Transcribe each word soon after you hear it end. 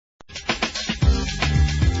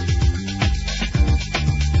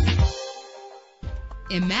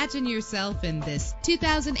Imagine yourself in this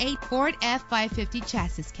 2008 Ford F-550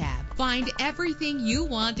 chassis cab. Find everything you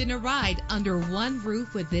want in a ride under one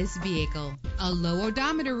roof with this vehicle. A low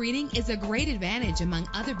odometer reading is a great advantage among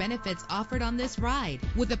other benefits offered on this ride.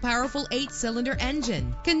 With a powerful 8-cylinder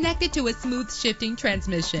engine connected to a smooth shifting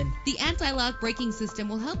transmission, the anti-lock braking system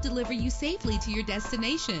will help deliver you safely to your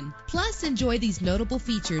destination. Plus, enjoy these notable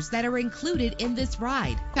features that are included in this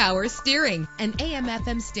ride: power steering, an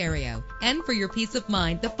AM/FM stereo, and for your peace of mind,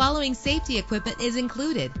 the following safety equipment is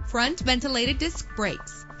included: front ventilated disc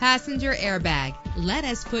brakes, passenger airbag. Let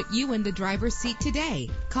us put you in the driver's seat today.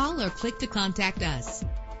 Call or click to contact us.